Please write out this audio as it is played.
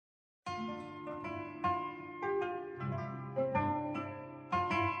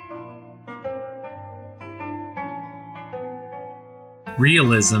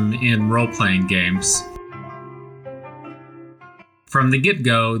Realism in role-playing games. From the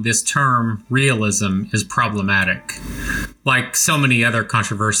get-go, this term, realism, is problematic. Like so many other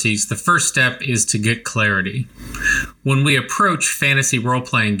controversies, the first step is to get clarity. When we approach fantasy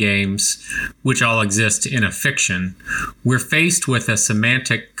role-playing games, which all exist in a fiction, we're faced with a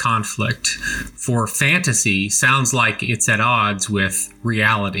semantic conflict, for fantasy sounds like it's at odds with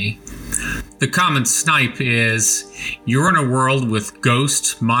reality. The common snipe is, you're in a world with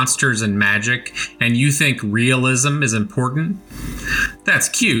ghosts, monsters, and magic, and you think realism is important? That's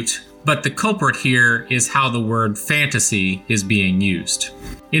cute, but the culprit here is how the word fantasy is being used.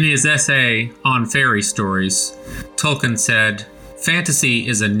 In his essay on fairy stories, Tolkien said, "Fantasy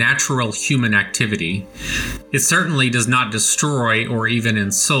is a natural human activity. It certainly does not destroy or even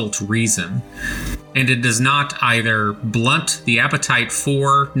insult reason, and it does not either blunt the appetite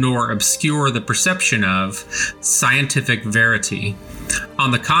for nor obscure the perception of scientific verity.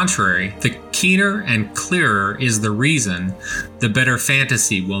 On the contrary, the keener and clearer is the reason, the better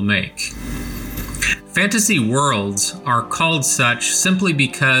fantasy will make." Fantasy worlds are called such simply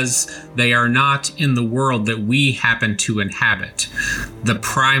because they are not in the world that we happen to inhabit, the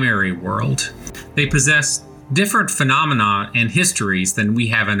primary world. They possess different phenomena and histories than we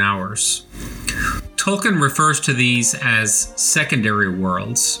have in ours. Tolkien refers to these as secondary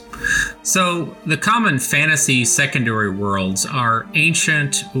worlds. So, the common fantasy secondary worlds are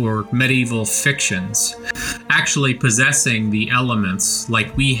ancient or medieval fictions, actually possessing the elements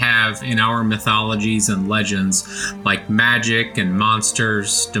like we have in our mythologies and legends, like magic and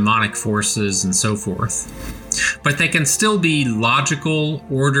monsters, demonic forces, and so forth. But they can still be logical,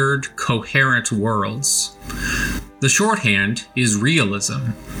 ordered, coherent worlds. The shorthand is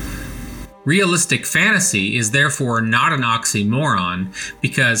realism. Realistic fantasy is therefore not an oxymoron,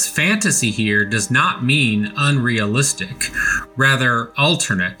 because fantasy here does not mean unrealistic, rather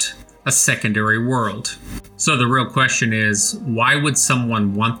alternate, a secondary world. So the real question is, why would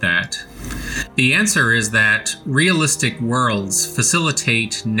someone want that? The answer is that realistic worlds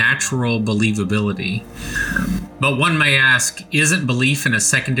facilitate natural believability. But one may ask, isn't belief in a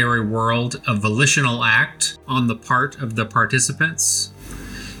secondary world a volitional act on the part of the participants?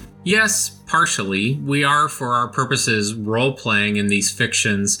 Yes, partially. We are, for our purposes, role-playing in these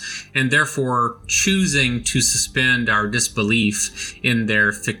fictions, and therefore choosing to suspend our disbelief in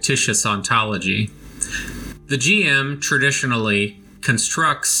their fictitious ontology. The GM traditionally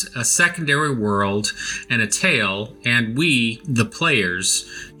constructs a secondary world and a tale, and we, the players,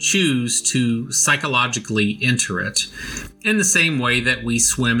 choose to psychologically enter it, in the same way that we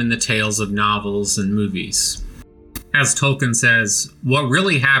swim in the tales of novels and movies. As Tolkien says, what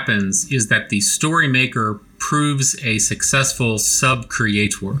really happens is that the story maker proves a successful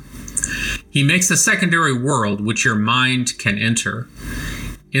sub-creator. He makes a secondary world which your mind can enter.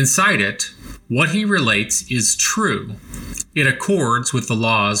 Inside it, what he relates is true. It accords with the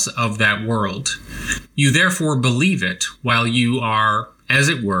laws of that world. You therefore believe it while you are, as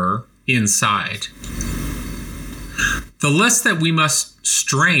it were, inside. The less that we must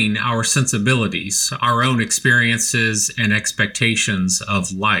strain our sensibilities, our own experiences and expectations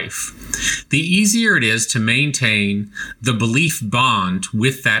of life, the easier it is to maintain the belief bond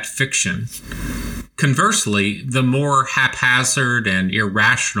with that fiction. Conversely, the more haphazard and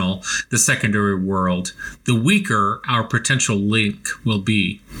irrational the secondary world, the weaker our potential link will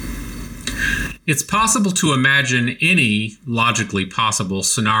be. It's possible to imagine any logically possible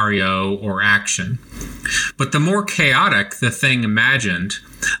scenario or action, but the more chaotic the thing imagined,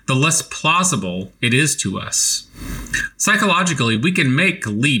 the less plausible it is to us. Psychologically, we can make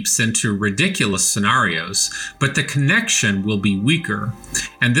leaps into ridiculous scenarios, but the connection will be weaker,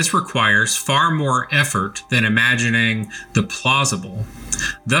 and this requires far more effort than imagining the plausible.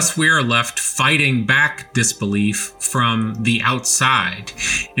 Thus, we are left fighting back disbelief from the outside,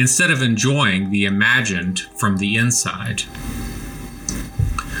 instead of enjoying the imagined from the inside.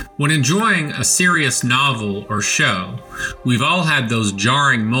 When enjoying a serious novel or show, we've all had those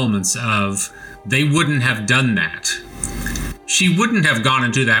jarring moments of, they wouldn't have done that. She wouldn't have gone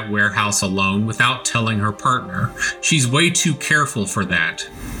into that warehouse alone without telling her partner. She's way too careful for that.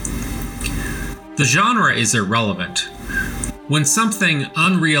 The genre is irrelevant. When something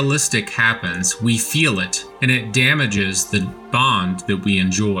unrealistic happens, we feel it, and it damages the bond that we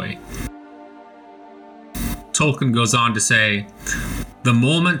enjoy. Tolkien goes on to say, "The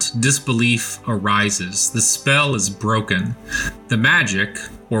moment disbelief arises, the spell is broken. The magic,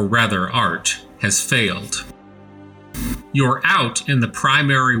 or rather art, has failed. You're out in the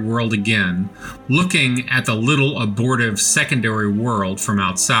primary world again, looking at the little abortive secondary world from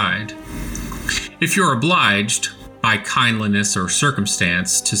outside. If you're obliged, by kindliness or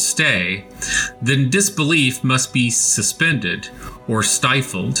circumstance to stay, then disbelief must be suspended or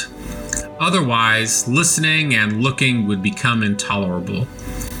stifled. Otherwise, listening and looking would become intolerable.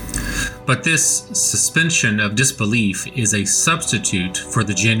 But this suspension of disbelief is a substitute for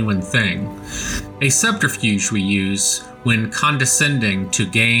the genuine thing, a subterfuge we use when condescending to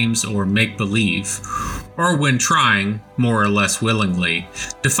games or make-believe, or when trying, more or less willingly,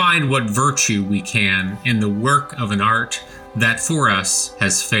 to find what virtue we can in the work of an art that for us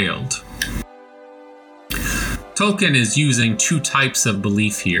has failed. Tolkien is using two types of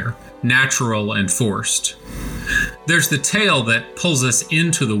belief here, natural and forced. There's the tale that pulls us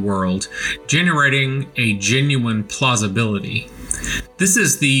into the world, generating a genuine plausibility. This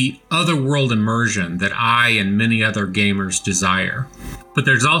is the otherworld immersion that I and many other gamers desire. But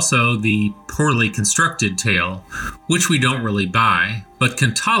there's also the poorly constructed tale, which we don't really buy, but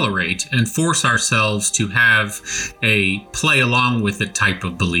can tolerate and force ourselves to have a play along with it type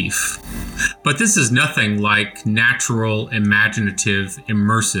of belief. But this is nothing like natural, imaginative,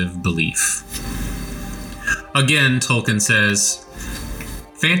 immersive belief. Again, Tolkien says,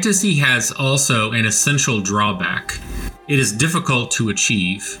 fantasy has also an essential drawback. It is difficult to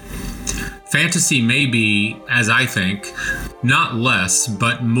achieve. Fantasy may be, as I think, not less,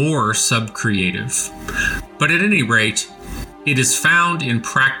 but more sub-creative. But at any rate, it is found in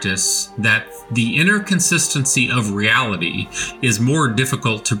practice that the inner consistency of reality is more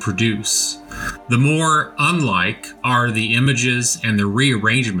difficult to produce. The more unlike are the images and the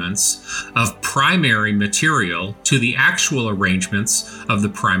rearrangements of primary material to the actual arrangements of the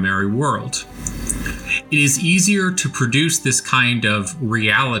primary world. It is easier to produce this kind of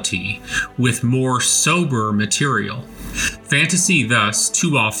reality with more sober material. Fantasy thus,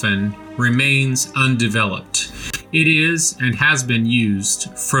 too often, remains undeveloped. It is and has been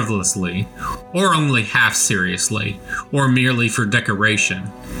used frivolously, or only half seriously, or merely for decoration.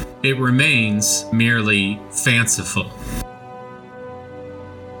 It remains merely fanciful.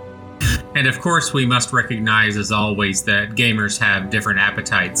 And of course, we must recognize, as always, that gamers have different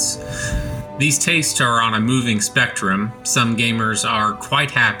appetites. These tastes are on a moving spectrum. Some gamers are quite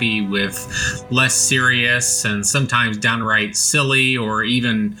happy with less serious and sometimes downright silly or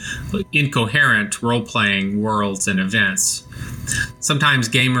even incoherent role-playing worlds and events. Sometimes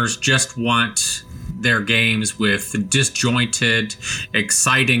gamers just want their games with disjointed,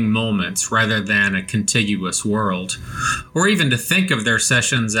 exciting moments rather than a contiguous world, or even to think of their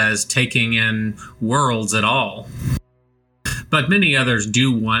sessions as taking in worlds at all. But many others do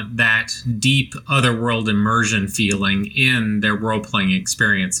want that deep otherworld immersion feeling in their role-playing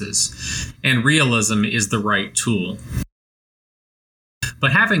experiences, and realism is the right tool.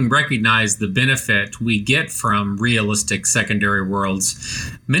 But having recognized the benefit we get from realistic secondary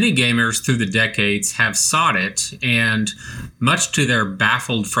worlds, many gamers through the decades have sought it, and much to their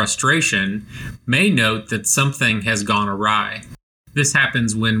baffled frustration, may note that something has gone awry. This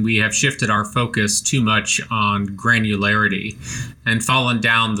happens when we have shifted our focus too much on granularity and fallen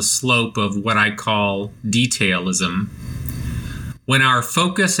down the slope of what I call detailism. When our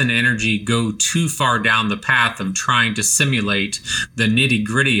focus and energy go too far down the path of trying to simulate the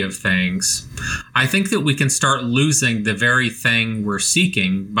nitty-gritty of things, I think that we can start losing the very thing we're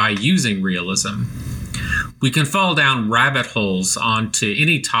seeking by using realism. We can fall down rabbit holes onto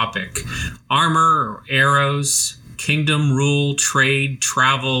any topic, armor, arrows, kingdom rule, trade,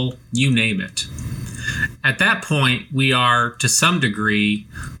 travel, you name it. At that point, we are, to some degree,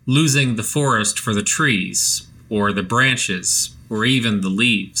 losing the forest for the trees, or the branches, or even the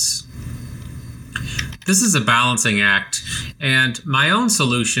leaves. This is a balancing act, and my own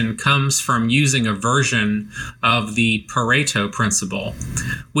solution comes from using a version of the Pareto principle,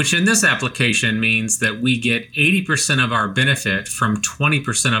 which in this application means that we get 80% of our benefit from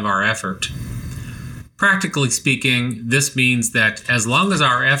 20% of our effort. Practically speaking, this means that as long as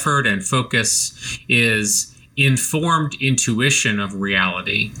our effort and focus is informed intuition of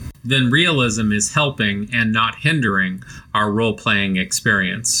reality, then realism is helping and not hindering our role-playing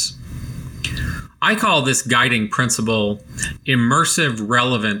experience. I call this guiding principle immersive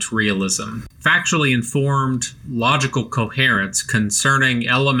relevant realism, factually informed logical coherence concerning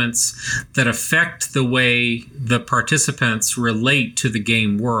elements that affect the way the participants relate to the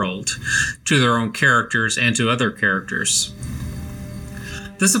game world, to their own characters and to other characters.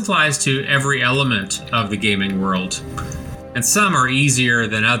 This applies to every element of the gaming world, and some are easier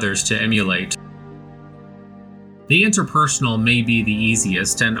than others to emulate. The interpersonal may be the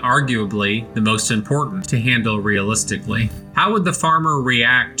easiest and arguably the most important to handle realistically. How would the farmer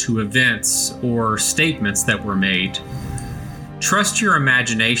react to events or statements that were made? Trust your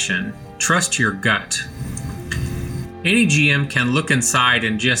imagination, trust your gut. Any GM can look inside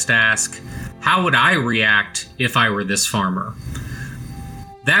and just ask, how would I react if I were this farmer?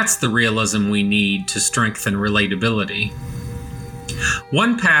 That's the realism we need to strengthen relatability.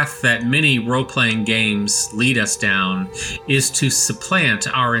 One path that many role-playing games lead us down is to supplant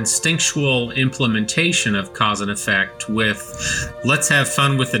our instinctual implementation of cause and effect with, let's have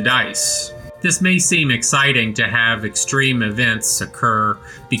fun with the dice. This may seem exciting to have extreme events occur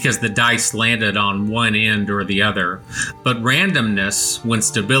because the dice landed on one end or the other, but randomness, when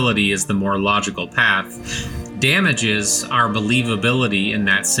stability is the more logical path, damages our believability in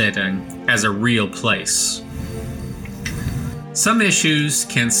that setting as a real place. Some issues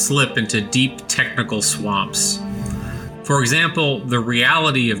can slip into deep technical swamps. For example, the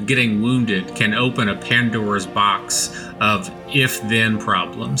reality of getting wounded can open a Pandora's box of if-then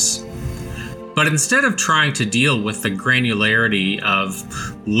problems. But instead of trying to deal with the granularity of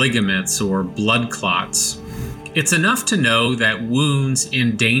ligaments or blood clots, it's enough to know that wounds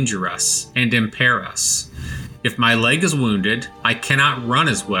endanger us and impair us. If my leg is wounded, I cannot run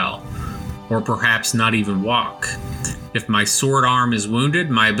as well, or perhaps not even walk. If my sword arm is wounded,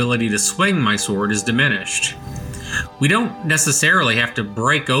 my ability to swing my sword is diminished. We don't necessarily have to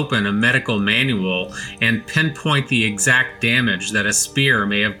break open a medical manual and pinpoint the exact damage that a spear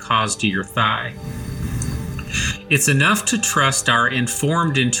may have caused to your thigh. It's enough to trust our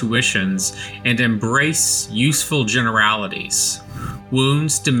informed intuitions and embrace useful generalities.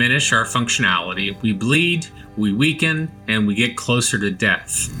 Wounds diminish our functionality. We bleed, we weaken, and we get closer to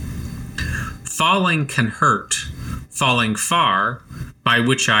death. Falling can hurt. Falling far, by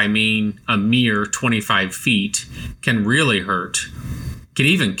which I mean a mere 25 feet, can really hurt, can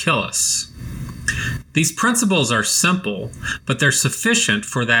even kill us. These principles are simple, but they're sufficient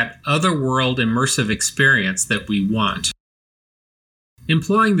for that otherworld immersive experience that we want.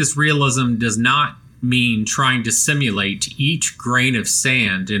 Employing this realism does not mean trying to simulate each grain of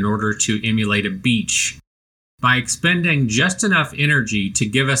sand in order to emulate a beach. By expending just enough energy to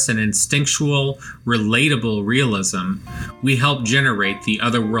give us an instinctual, relatable realism, we help generate the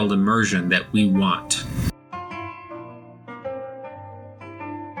otherworld immersion that we want.